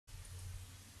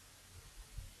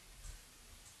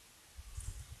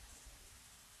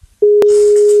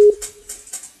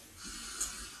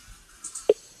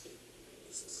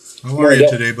How are you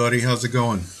today, buddy? How's it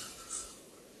going?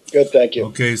 Good, thank you.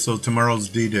 Okay, so tomorrow's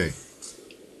D-Day.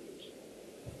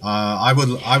 I would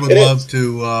It love is.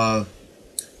 to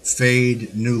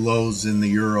fade new lows in the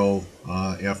euro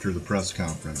after the press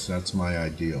conference. That's my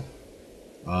ideal.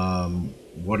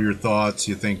 What are your thoughts?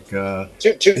 You think? To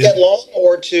It, get long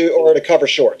or to cover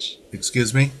shorts?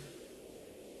 excuse me.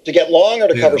 To get long or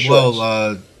to Yeah. cover Well,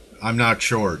 shorts? I'm not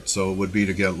short, so it would be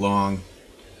to get long.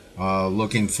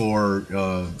 Looking for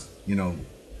you know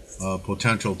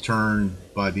potential turn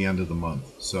by the end of the month.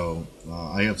 So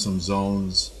I have some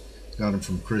zones. Got them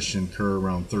from Christian Kerr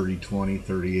around 30.20,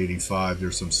 30.85.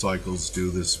 There's some cycles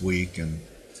due this week and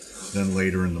then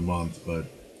later in the month. But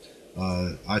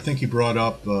I think he brought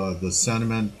up the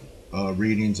sentiment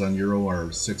readings on Euro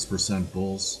are 6%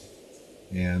 bulls.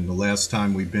 And the last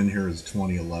time we've been here is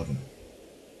 2011.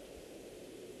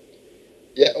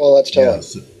 Yeah, well, that's Yeah. telling.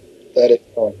 That is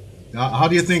telling. How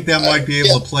do you think that might be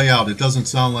Yeah, able to play out? It doesn't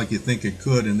sound like you think it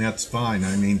could, and that's fine.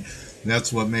 I mean,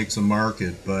 that's what makes a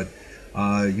market. But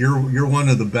you're one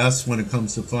of the best when it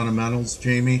comes to fundamentals,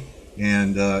 Jamie,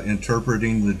 and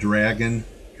interpreting the dragon,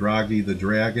 Draghi the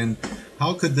dragon.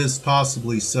 How could this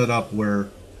possibly set up where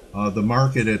the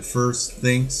market at first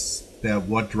thinks that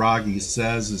what Draghi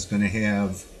says is going to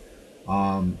have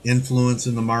influence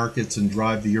in the markets and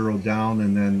drive the euro down,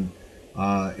 and then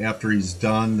after he's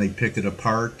done, they pick it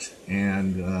apart,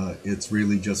 and it's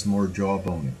really just more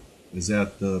jawboning. Is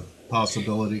that the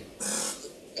possibility?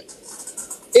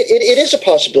 it is a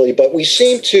possibility, but we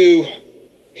seem to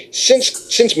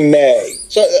since May,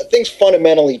 so things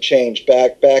fundamentally changed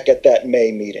back at that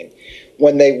May meeting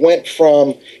when they went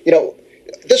from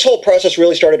this whole process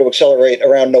really started to accelerate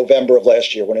around November of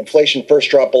last year when inflation first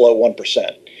dropped below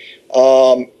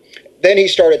 1%. Then he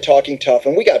started talking tough,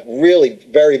 and we got really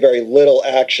very, very little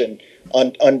action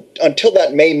until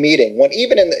that May meeting. When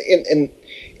even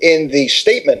in the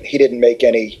statement, he didn't make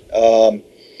any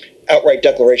outright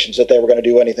declarations that they were going to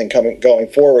do anything going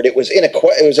forward. It was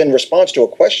in response to a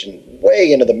question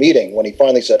way into the meeting when he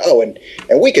finally said, "Oh, and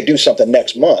we could do something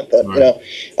next month." Right.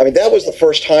 I mean, that was the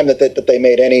first time that they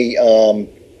made any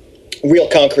real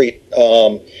concrete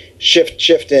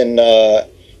shift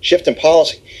in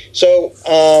policy. So.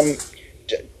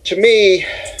 To me,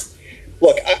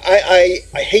 look, I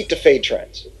hate to fade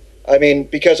trends. I mean,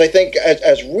 because I think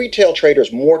as retail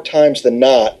traders, more times than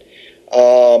not,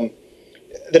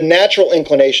 the natural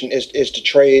inclination is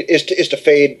to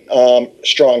fade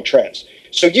strong trends.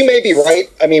 So you may be right.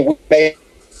 I mean, we may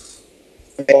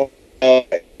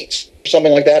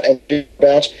something like that and do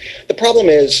bounce. The problem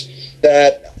is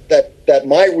that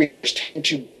my readers tend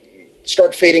to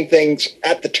start fading things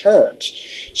at the turns.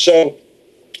 So.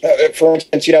 For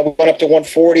instance, we went up to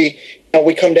 140.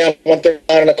 We come down to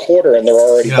 139 and a quarter, and they're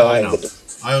already Yeah, I buying know. the.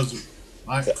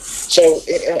 I So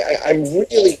I'm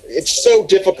really. It's so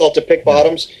difficult to pick yeah.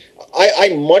 bottoms. I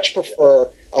much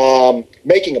prefer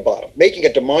making a bottom, making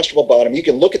a demonstrable bottom. You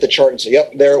can look at the chart and say,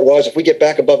 "Yep, there it was." If we get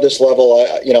back above this level,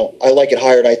 I like it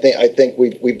higher, and I think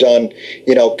we've done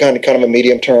kind of a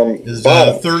medium term Is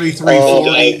bottom.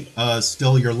 33.40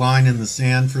 still your line in the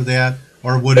sand for that,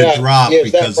 or would it Yeah, drop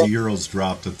is that because the euros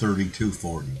dropped to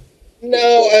 32.40?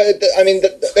 No, I mean,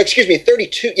 excuse me,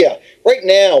 32. Yeah, right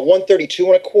now, 132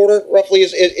 and a quarter roughly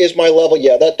is my level.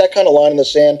 Yeah, that kind of line in the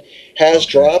sand has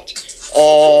Okay. dropped.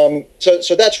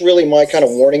 So that's really my kind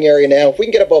of warning area now. If we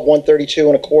can get above 132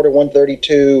 and a quarter,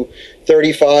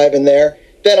 132.35 in there,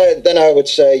 then I would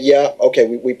say, yeah, okay,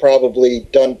 we probably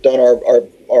done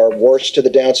our worst to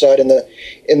the downside in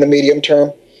the medium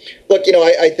term. Look,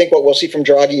 I think what we'll see from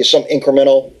Draghi is some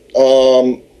incremental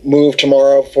move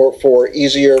tomorrow for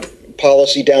easier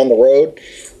policy down the road.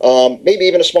 Maybe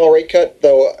even a small rate cut,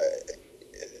 though.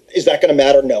 Is that going to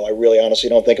matter? No, I really honestly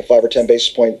don't think a 5 or 10 basis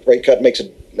point rate cut makes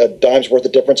a dime's worth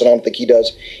of difference, and I don't think he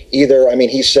does either. I mean,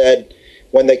 he said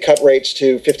when they cut rates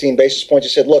to 15 basis points,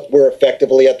 he said, look, we're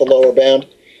effectively at the lower bound.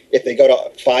 If they go to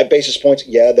 5 basis points,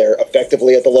 yeah, they're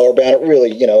effectively at the lower bound. It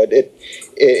really,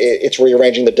 it's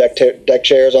rearranging the deck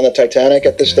chairs on the Titanic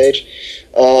at this Okay. stage.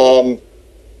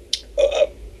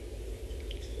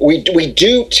 We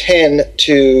do tend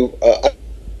to.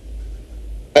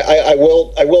 I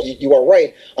will. You are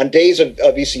right. On days of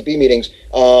ECB meetings,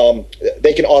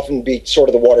 they can often be sort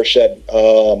of the watershed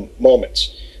moments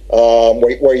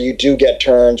where you do get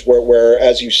turns where,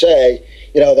 as you say,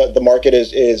 the market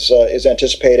is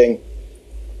anticipating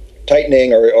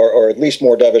tightening or at least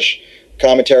more dovish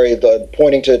commentary,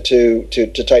 pointing to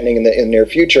tightening in the near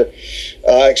future.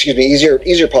 Excuse me,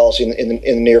 easier policy in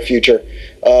the near future.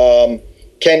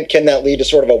 Can that lead to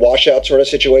sort of a washout sort of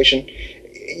situation?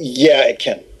 Yeah, it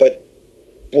can. But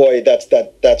boy, that's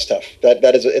tough.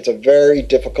 It's a very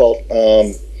difficult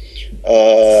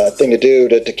thing to do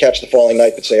to catch the falling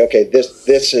knife and say, okay,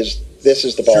 this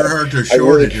is the bottom. Sure hard to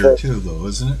short it here too, though,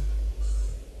 isn't it?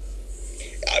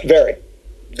 Very.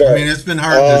 I mean, it's been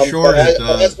hard to short it.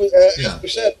 As we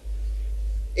said,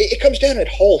 it comes down and it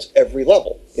holds every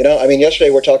level. You know, I mean, yesterday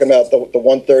we're talking about the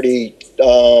 130,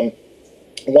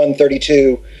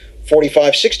 132,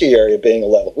 45, 60 area being a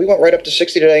level. We went right up to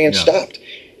 60 today and stopped.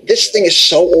 This thing is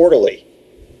so orderly.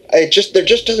 There just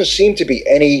doesn't seem to be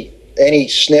any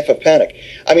sniff of panic.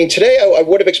 I mean, today I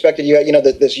would have expected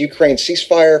this Ukraine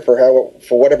ceasefire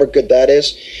for whatever good that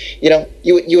is. You know,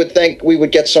 you would think we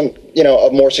would get some a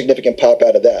more significant pop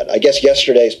out of that. I guess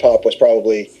yesterday's pop was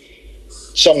probably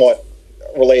somewhat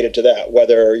related to that.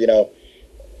 Whether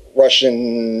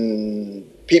Russian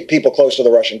people close to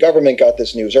the Russian government got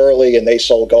this news early and they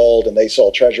sold gold and they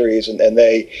sold treasuries and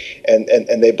they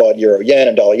bought euro yen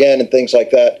and dollar yen and things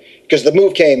like that, because the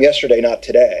move came yesterday, not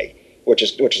today, which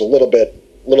is a little bit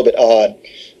odd.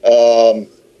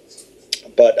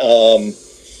 But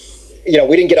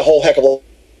we didn't get a whole heck of a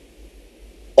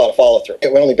lot of follow through.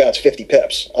 It only bounced 50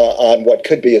 pips on what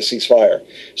could be a ceasefire.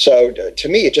 So to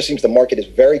me, it just seems the market is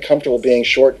very comfortable being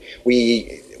short.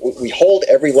 We hold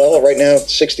every level right now.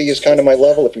 60 is kind of my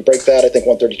level. If we break that, I think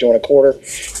 132 and a quarter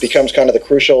becomes kind of the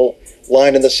crucial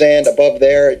line in the sand. Above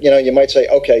there, you might say,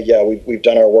 okay, yeah, we've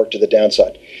done our work to the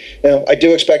downside. Now, I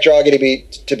do expect Draghi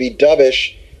to be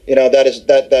dovish.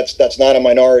 That's not a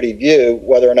minority view.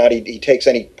 Whether or not he takes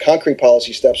any concrete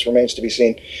policy steps remains to be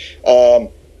seen.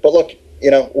 But look,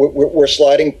 we're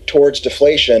sliding towards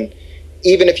deflation.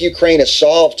 Even if Ukraine is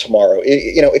solved tomorrow,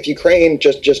 if Ukraine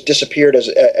just disappeared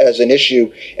as an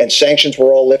issue and sanctions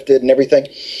were all lifted and everything,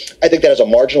 I think that has a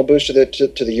marginal boost to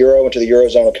the euro and to the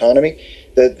eurozone economy.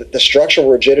 The structural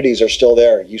rigidities are still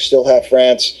there. You still have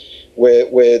France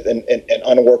with an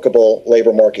unworkable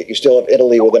labor market. You still have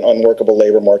Italy with an unworkable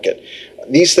labor market.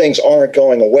 These things aren't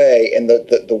going away, and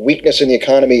the weakness in the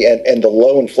economy and the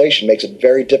low inflation makes it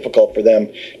very difficult for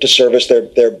them to service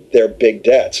their big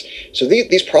debts. So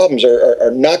these problems are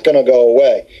not going to go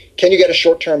away. Can you get a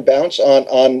short-term bounce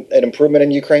on an improvement in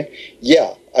Ukraine?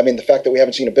 Yeah. I mean, the fact that we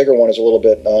haven't seen a bigger one is a little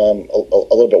bit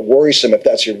worrisome if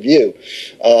that's your view.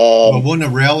 But wouldn't a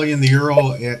rally in the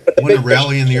euro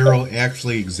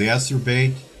actually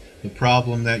exacerbate the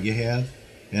problem that you have?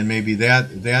 And maybe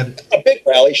that a big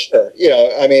rally, sure.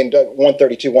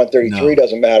 132, 133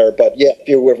 doesn't matter. But yeah, if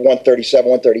you were 137,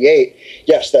 138,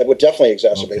 yes, that would definitely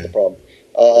exacerbate the problem.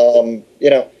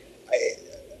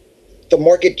 The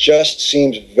market just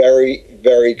seems very,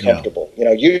 very comfortable.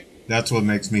 That's what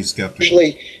makes me skeptical.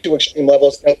 Usually to extreme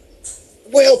levels.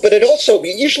 Well, but it also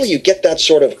usually you get that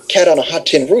sort of cat on a hot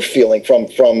tin roof feeling from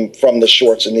the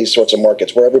shorts in these sorts of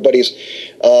markets where everybody's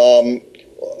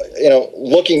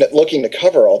looking to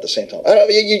cover all at the same time.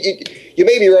 You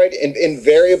may be right.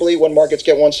 Invariably, when markets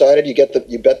get one-sided, you get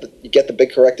the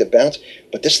big corrective bounce.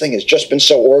 But this thing has just been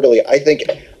so orderly. I think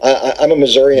I'm a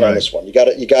Missourian on this one. You got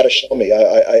to show me.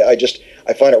 I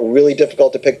find it really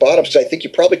difficult to pick bottoms because I think you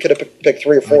probably could have picked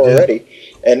 3 or 4 already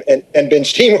and been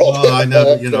steamrolled.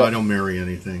 Well, I don't marry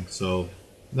anything, so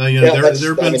there have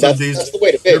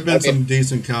been some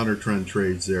decent counter trend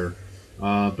trades there.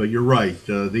 But you're right.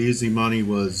 The easy money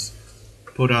was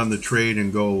put on the trade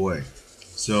and go away.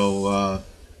 So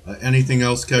anything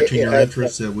else catching your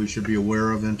interest that we should be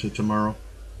aware of into tomorrow?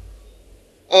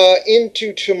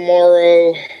 Into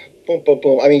tomorrow, boom, boom,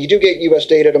 boom. I mean, you do get U.S.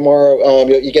 data tomorrow.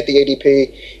 You get the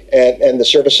ADP and the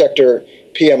service sector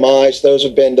PMIs. Those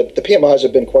have been the PMIs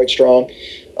have been quite strong.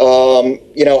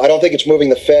 I don't think it's moving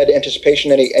the Fed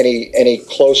anticipation any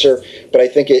closer, but I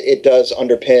think it does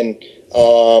underpin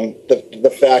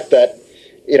the fact that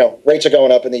rates are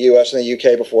going up in the U.S. and the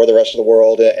U.K. before the rest of the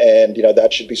world, and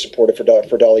that should be supportive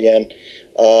for dollar yen.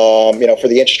 For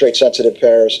the interest rate sensitive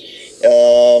pairs,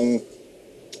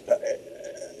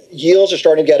 yields are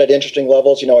starting to get at interesting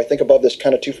levels. I think above this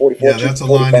kind of 244. Yeah, that's a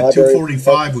line at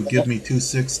 245 would give me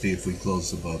 260 if we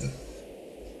close above it.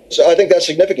 So I think that's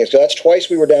significant. So that's twice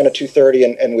we were down at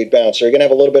 230 and we bounced. So you're going to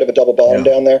have a little bit of a double bottom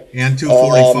down there. And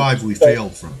 245 we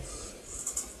failed from.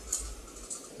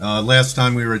 Last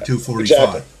time we were at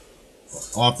 245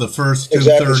 off the first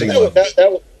 230. So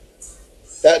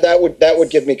that would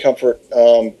give me comfort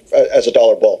as a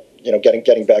dollar bull.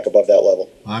 Getting back above that level.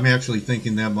 I'm actually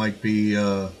thinking that might be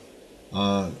a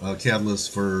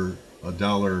catalyst for a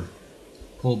dollar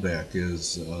pullback.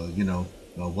 Is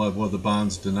what the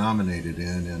bonds denominated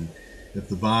in, and if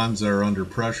the bonds are under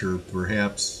pressure,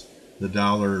 perhaps the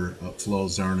dollar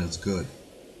flows aren't as good.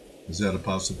 Is that a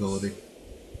possibility?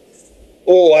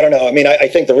 Oh, I don't know. I mean, I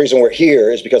think the reason we're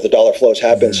here is because the dollar flows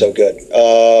have been so good.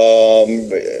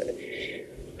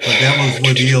 But that was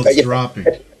with yields dropping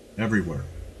everywhere.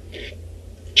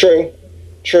 True,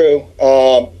 true.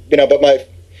 But my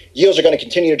yields are going to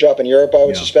continue to drop in Europe, I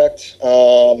would suspect,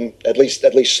 at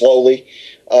least slowly.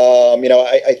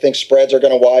 I think spreads are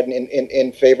going to widen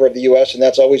in favor of the U.S., and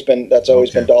that's always been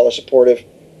dollar supportive.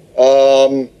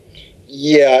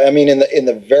 Yeah, I mean, in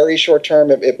the very short term,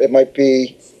 it might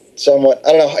be somewhat.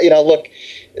 I don't know. Look,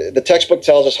 the textbook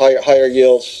tells us higher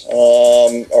yields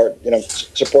or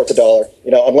support the dollar.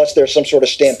 Unless there's some sort of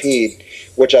stampede,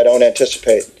 which I don't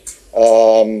anticipate.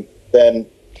 Then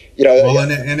well,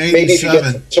 in maybe if you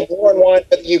get some more unwind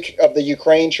of the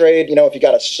Ukraine trade, if you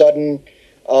got a sudden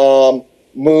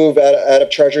move out of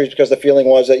treasuries because the feeling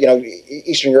was that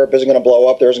Eastern Europe isn't going to blow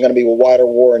up, there isn't going to be a wider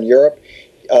war in Europe.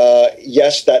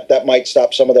 Yes, that might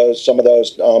stop some of those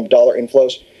dollar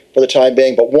inflows for the time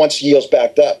being. But once yields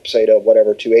backed up, say to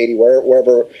whatever 280,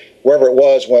 wherever it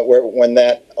was when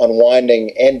that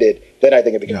unwinding ended, then I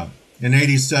think it became. In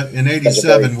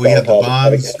 87, we had the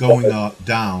bonds going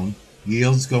down,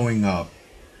 yields going up,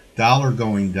 dollar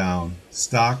going down,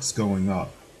 stocks going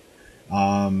up,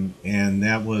 and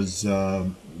that was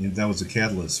a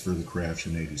catalyst for the crash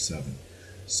in 87.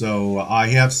 So I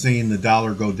have seen the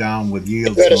dollar go down with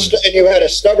yields. And you had a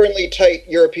stubbornly tight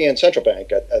European central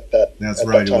bank at that. That's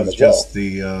right. It was just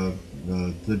the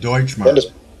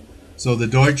Deutschmark. So the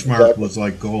Deutschmark was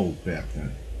like gold back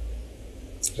then.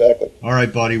 Exactly. All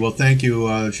right, buddy. Well, thank you.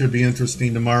 It should be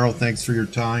interesting tomorrow. Thanks for your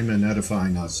time and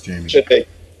edifying us, Jamie. Should be.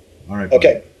 All right, buddy.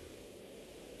 Okay.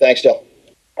 Thanks, Dale.